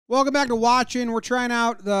Welcome back to Watchin. We're trying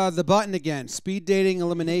out the button again. Speed dating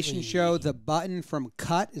elimination show. The button from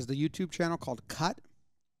Cut is the YouTube channel called Cut.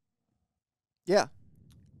 Yeah.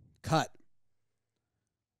 Cut.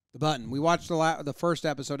 The button. We watched the first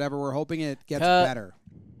episode ever. We're hoping it gets better.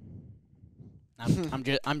 I'm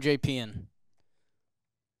JPN.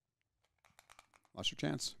 Lost your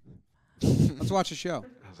chance. Let's watch the show.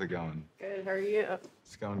 How's it going? Good. How are you?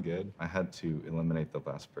 It's going good. I had to eliminate the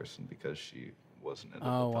last person because she wasn't into the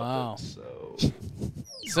puppet, wow.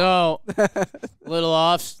 So little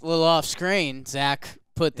off screen, Zach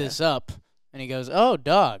put this up and he goes, "Oh,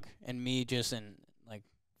 dog," and me just in like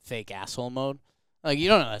fake asshole mode. Like, you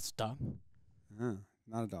don't know that's a dog.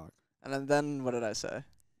 Not a dog. And then what did I say?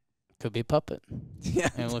 Could be a puppet. Yeah.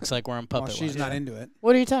 And it looks like we're on puppet. Well, she's not into it.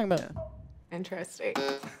 What are you talking about? Interesting.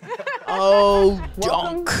 Oh,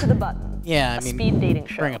 Welcome dunk. to the button. Yeah, I a mean, speed dating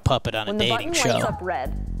show. bring a puppet on a dating When the show. button lights up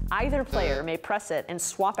red, either player may press it and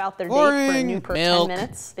swap out their date Boring. for a new per Milk. 10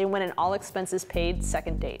 minutes. They win an all expenses paid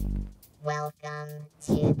second date. Welcome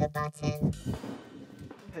to the button.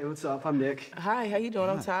 Hey, what's up? I'm Nick. Hi. How you doing?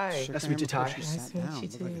 I'm Ty. Nice to meet you, Ty. Nice to meet you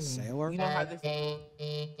Looked like a too. sailor. You know how The this? date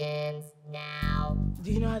begins now.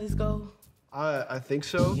 Do you know how this go? I think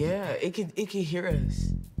so. Yeah, it could hear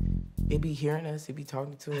us. It be hearing us. It be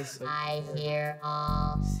talking to us. So, I hear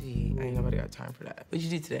all. see, ain't nobody got time for that. What'd you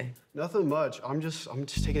do today? Nothing much. I'm just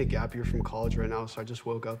taking a gap year from college right now, so I just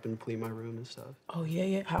woke up and cleaned my room and stuff. Oh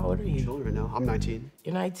yeah. How old are you? Chilling right now. I'm 19.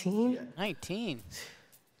 You're 19. 19.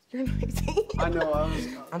 You're 19. I know. I was.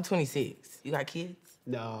 I'm 26. You got kids?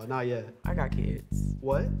 No, not yet. I got kids.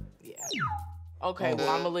 What? Yeah. Okay, well,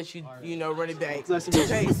 I'm gonna let you, run it back. Nice to meet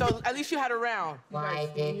you. Okay, so at least you had a round. Why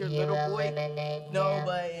did you eliminate No, him?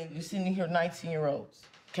 but you sitting here 19-year-olds.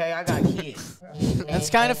 Okay, I got kids. That's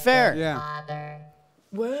kind of fair. Yeah. Father.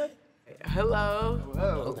 What? Hello.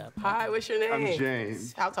 Hello. Hi, what's your name? I'm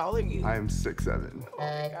James. How tall are you? I am 6'7".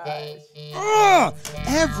 The date begins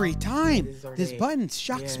Every time. This is our This date. button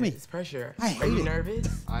shocks me. It's pressure. I Are hate you it. nervous?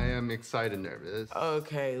 I am excited, nervous.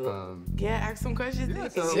 Okay, look. Yeah, ask some questions. Yeah,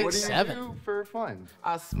 then. so what do you 6'7". do for fun?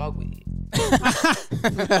 I'll smoke weed.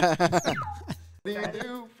 What do you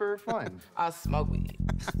do for fun? I'll smoke weed.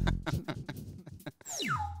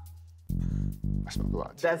 I smoke a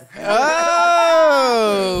lot. That's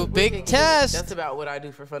Oh, big test. That's about what I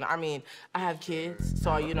do for fun. I mean, I have kids,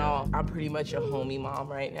 so I'm pretty much a homie mom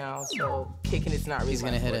right now. So kicking it's not really He's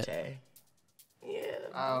gonna my hit it. forte. Yeah.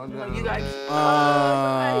 Oh, no. You got.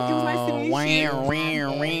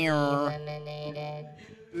 eliminated.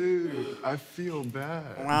 Dude, I feel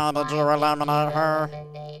bad. Why did you eliminate her?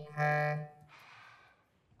 Eliminate her.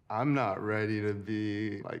 I'm not ready to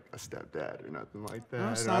be like a stepdad or nothing like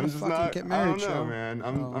that. it's not I'm a just fucking not. get I married don't know, show. man.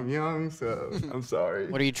 I'm young, so I'm sorry.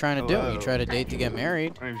 What are you trying to do? Hello. You try to date to get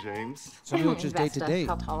married? My name's James. Some people just date to date.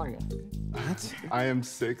 How tall are you? What? I am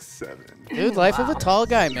 6'7". Dude, life of a tall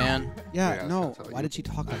guy, man. Yeah, Yeah, no. that's how Why you- did she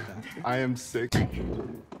talk like that? I am 6.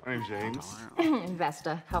 My name's James.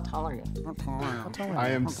 Vesta, how tall are you? I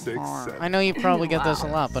am 6'7". I know you probably get this a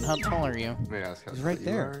lot, but how tall are you? May I ask how He's tall right you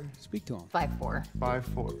there. are? Speak to him. 5'4".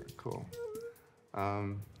 5'4". Cool.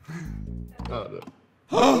 Oh, no.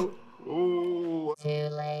 Ooh. Too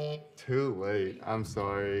late. Too late. I'm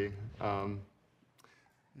sorry.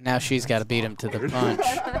 Now she's got to beat him to the punch.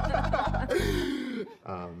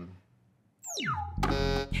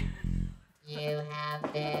 You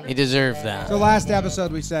have been. He deserved that. So last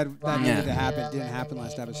episode we said that needed to happen. Didn't happen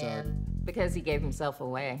last episode. Because he gave himself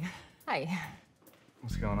away. Hi.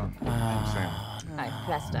 what's going on? I'm Sam. Hi,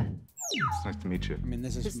 Vesta. It's nice to meet you. I mean,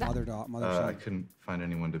 this is mother son. I couldn't find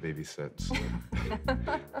anyone to babysit, so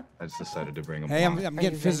I just decided to bring him. Hey, along. I'm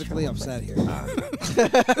getting physically upset here. we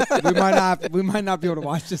might not be able to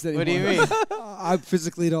watch this anymore. What do you mean? I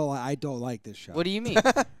physically don't. I don't like this show. What do you mean?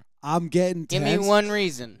 I'm getting Give tense. me one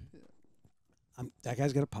reason. That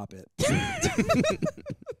guy's got a puppet.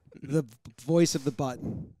 The voice of the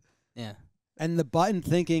button. Yeah. And the button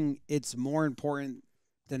thinking it's more important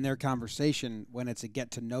than their conversation when it's a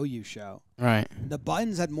get-to-know-you show. Right. The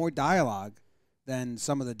buttons had more dialogue than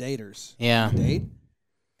some of the daters. Yeah. Date.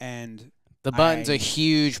 And The button's a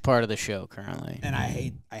huge part of the show currently. and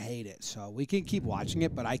I hate it. So we can keep watching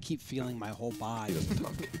it, but I keep feeling my whole body He doesn't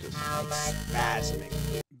talk. He just spasming.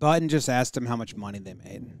 Button just asked him how much money they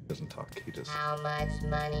made. doesn't talk. He just. How much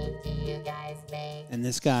money do you guys make? And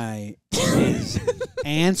this guy is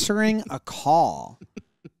answering a call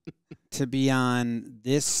to be on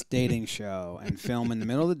this dating show and film in the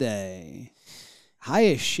middle of the day. High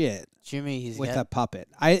as shit Jimmy, he's with got a puppet.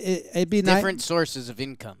 It'd be nice. different sources of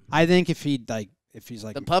income. I think if he's like,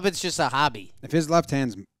 The puppet's just a hobby. if his left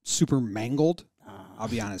hand's super mangled, I'll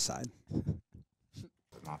be on his side.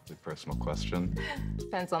 an awfully personal question.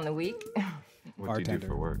 Depends on the week. What do you do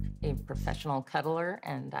for work? A professional cuddler,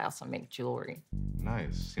 and I also make jewelry.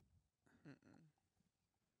 Nice.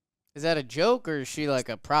 Is that a joke or is she like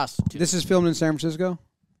a prostitute? This is filmed in San Francisco?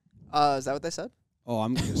 Is that what they said? Oh,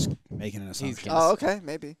 I'm just making an assumption. Oh, okay,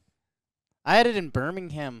 maybe. I had it in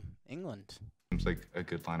Birmingham, England. Seems like a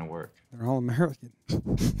good line of work. They're all American.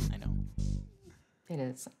 I know. It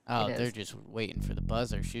is. Oh, It they're is. just waiting for the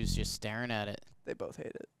buzzer. She was just staring at it. They both hate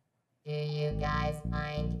it. Do you guys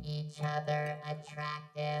find each other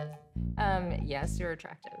attractive? Yes, you're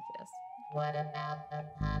attractive, yes. What about the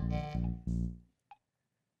puppet?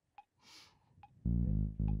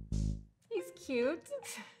 He's cute.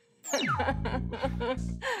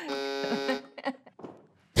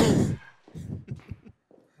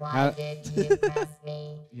 Why did you press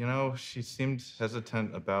me? You know, she seemed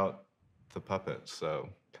hesitant about the puppet, so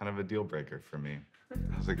kind of a deal breaker for me.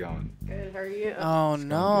 How's it going? Good, how are you? Oh, It's going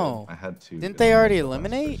no. good. I had to. Didn't they already the last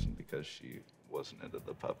eliminate? person because she wasn't into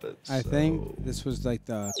the puppet. I so- think this was like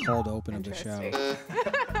the cold open of the show.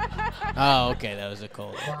 Oh, okay. That was a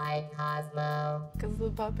cold. Why, Cosmo? Because the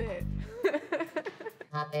puppet.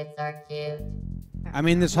 Puppets are cute. I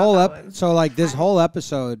mean, this whole this whole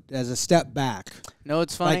episode, as a step back, No,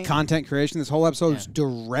 it's funny. like content creation, this whole episode was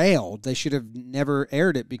derailed. They should have never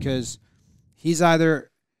aired it because he's either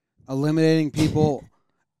eliminating people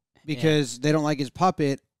because they don't like his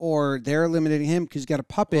puppet, or they're eliminating him because he's got a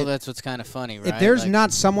puppet. Well, that's what's kind of funny, right? If there's Like,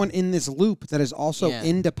 not someone in this loop that is also Yeah.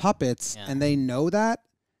 into puppets Yeah. and they know that,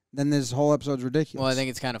 then this whole episode's ridiculous. Well, I think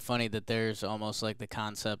it's kind of funny that there's almost like the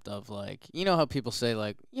concept of like, you know how people say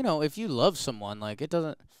like, you know, if you love someone, like it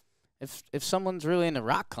doesn't, if someone's really into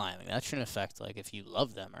rock climbing, that shouldn't affect like if you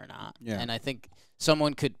love them or not. Yeah. And I think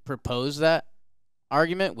someone could propose that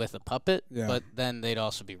argument with a puppet, Yeah. but then they'd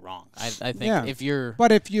also be wrong. I think Yeah. if you're,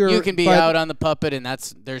 But if you're, you can be but out on the puppet and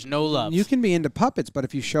there's no love. You can be into puppets, but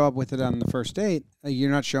if you show up with it on the first date,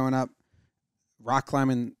 you're not showing up rock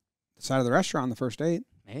climbing the side of the restaurant on the first date.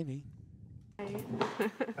 Maybe.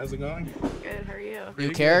 How's it going? Good, how are you?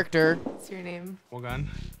 New character. What's your name? Wagan.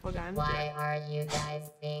 Wagan. Why are you guys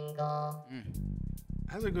single?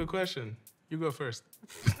 That's a good question. You go first.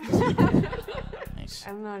 Nice.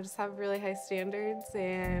 I don't know, I just have really high standards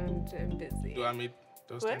and I'm busy. Do I meet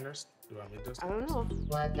those What? standards? Do I meet those I don't know.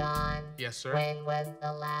 Wagon. Yes, sir. When was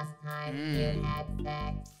the last time you had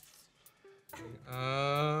sex?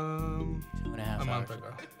 2.5 a month hours. ago.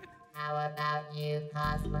 How about you,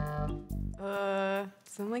 Cosmo?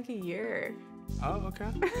 It's been like a year. Oh,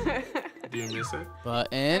 okay. Do you miss it?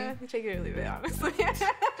 Button. Take it or leave it, honestly.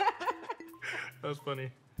 That was funny.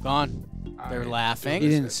 Gone. They're laughing. You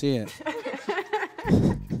didn't see it.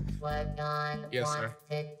 Wagon Yes, wants sir.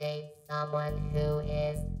 to date someone who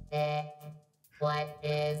is thick. What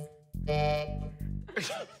is thick?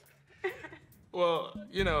 Well,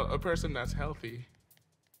 you know, a person that's healthy.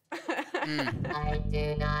 I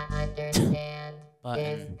do not understand. Is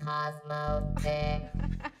Button. Cosmo thick?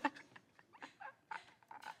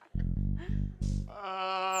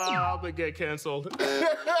 I'll be get canceled. You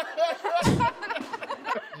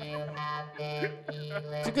have been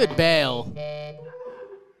It's a good bail.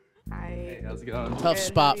 Hi. Hey, how's it going? Tough Good,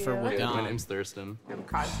 spot how for are you? Good, my Wagan. name's Thurston. I'm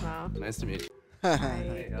Cosmo. Nice to meet you. Hi.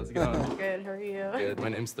 Hey, how's it going? Good, how are you? Good, my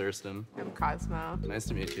name's Thurston. I'm Cosmo. Nice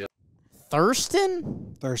to meet you.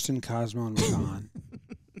 Thurston? Thurston, Cosmo, and Wagon.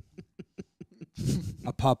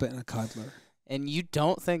 A puppet and a cuddler. And you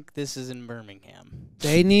don't think this is in Birmingham?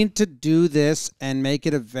 They need to do this and make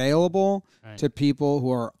it available Right. to people who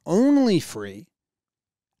are only free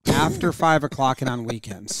after 5 o'clock and on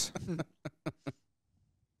weekends.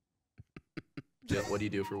 Yeah, what do you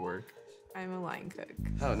do for work? I'm a line cook.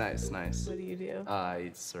 Oh, nice, nice. What do you do?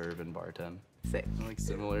 I serve and bartend. Sick. Like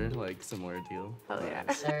similar deal. Hell yeah.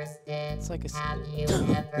 Thurston, It's like a have you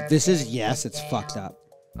ever If this is been yes, to it's jail? fucked up.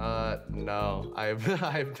 No.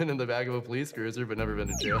 I've been in the back of a police cruiser, but never been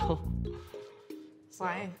to jail.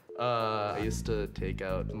 Why? I used to take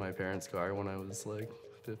out my parents' car when I was like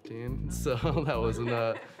 15, so that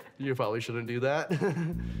wasn't. You probably shouldn't do that.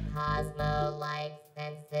 Cosmo likes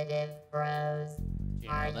sensitive bros. You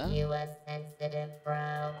know Are that? you a sensitive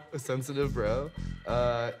bro? A sensitive bro.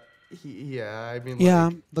 Yeah. I mean. Yeah,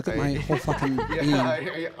 like, look at my whole fucking being. Yeah,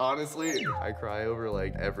 I honestly, I cry over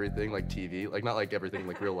like everything, like TV, like not like everything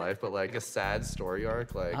like real life, but like a sad story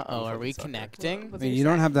arc. Like. Uh-oh, I'm a are we fucking sucker. connecting? I mean, you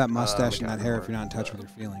don't have that I'm mustache a and that hair if Capricorn. you're not in touch with your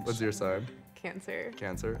feelings. What's your sign? Cancer.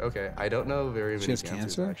 Cancer. Okay, I don't know very She many has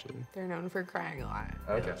cancers cancer? actually. They're known for crying a lot.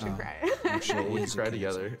 Okay. Should Oh. cry. Actually, We is can a cry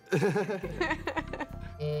cancer. together.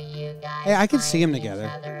 Do you guys Hey, I could see find 'em each together.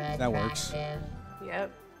 other That works. attractive?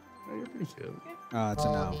 Yep. Oh, you're pretty cute. It's a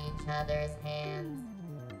Hold no. each other's hands.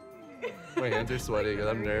 My hands are sweaty because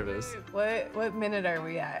I'm nervous. What minute are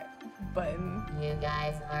we at? Button. You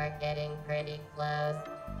guys are getting pretty close.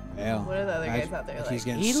 Yeah. What are the other guys out there like?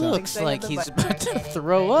 He looks like he's about to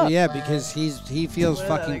throw up. Yeah, because he feels What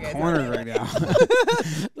are the fucking other guys cornered out right now.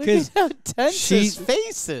 Look at how tense his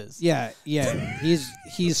face is. Yeah,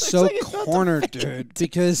 he's so cornered, dude.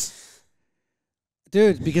 Because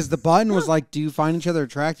the button was like, "Do you find each other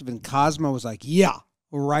attractive?" And Cosmo was like, "Yeah."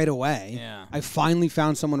 Right away. Yeah. I finally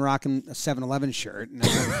found someone rocking a 7-Eleven shirt, and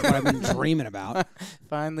that's what I've been dreaming about.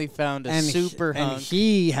 Finally found a super hunk. And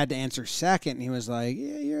he had to answer second, and he was like,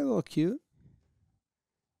 "Yeah, you're a little cute,"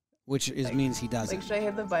 which means he doesn't. Like, should I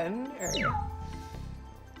hit the button? Or?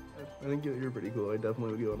 I think you're pretty cool. I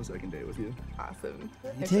definitely would go on a second date with you. Awesome.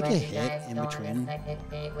 You take a You hit guys in go on a between. second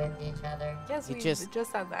date with each other. Yes, You we just-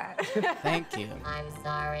 just said that. Thank you. I'm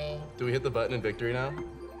sorry. Do we hit the button in victory now?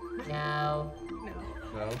 No.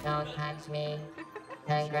 No? Don't touch me.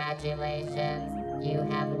 Congratulations. You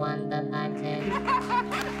have won the button.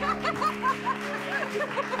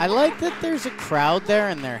 I like that there's a crowd there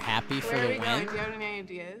and they're happy for Where are the we going? win. Do you have any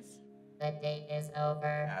ideas? The date is over.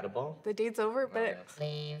 Add a ball? The date's over, but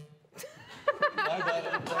Leave.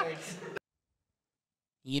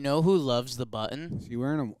 You know who loves the button? Is he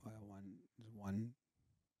wearing a one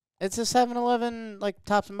It's a 7-Eleven, like,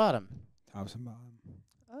 tops and bottom. tops and bottom?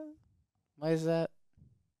 Why is that?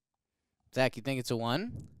 Zach, you think it's a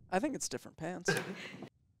 1? I think it's different pants. I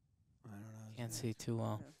don't know. Can't see too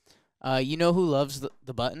well. You know who loves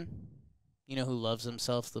the button? You know who loves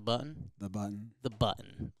themselves the button? The button. The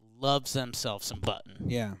button. Loves themselves some button.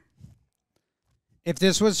 Yeah. If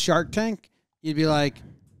this was Shark Tank, you'd be like,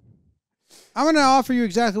 "I'm going to offer you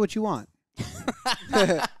exactly what you want,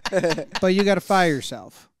 but you got to fire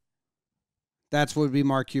yourself." That's what would be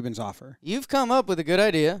Mark Cuban's offer. You've come up with a good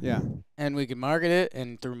idea. Yeah. And we can market it,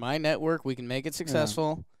 and through my network, we can make it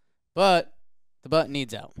successful. But the button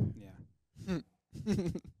needs out. Yeah.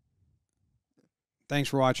 Thanks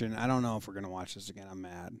for watching. I don't know if we're going to watch this again. I'm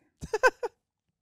mad.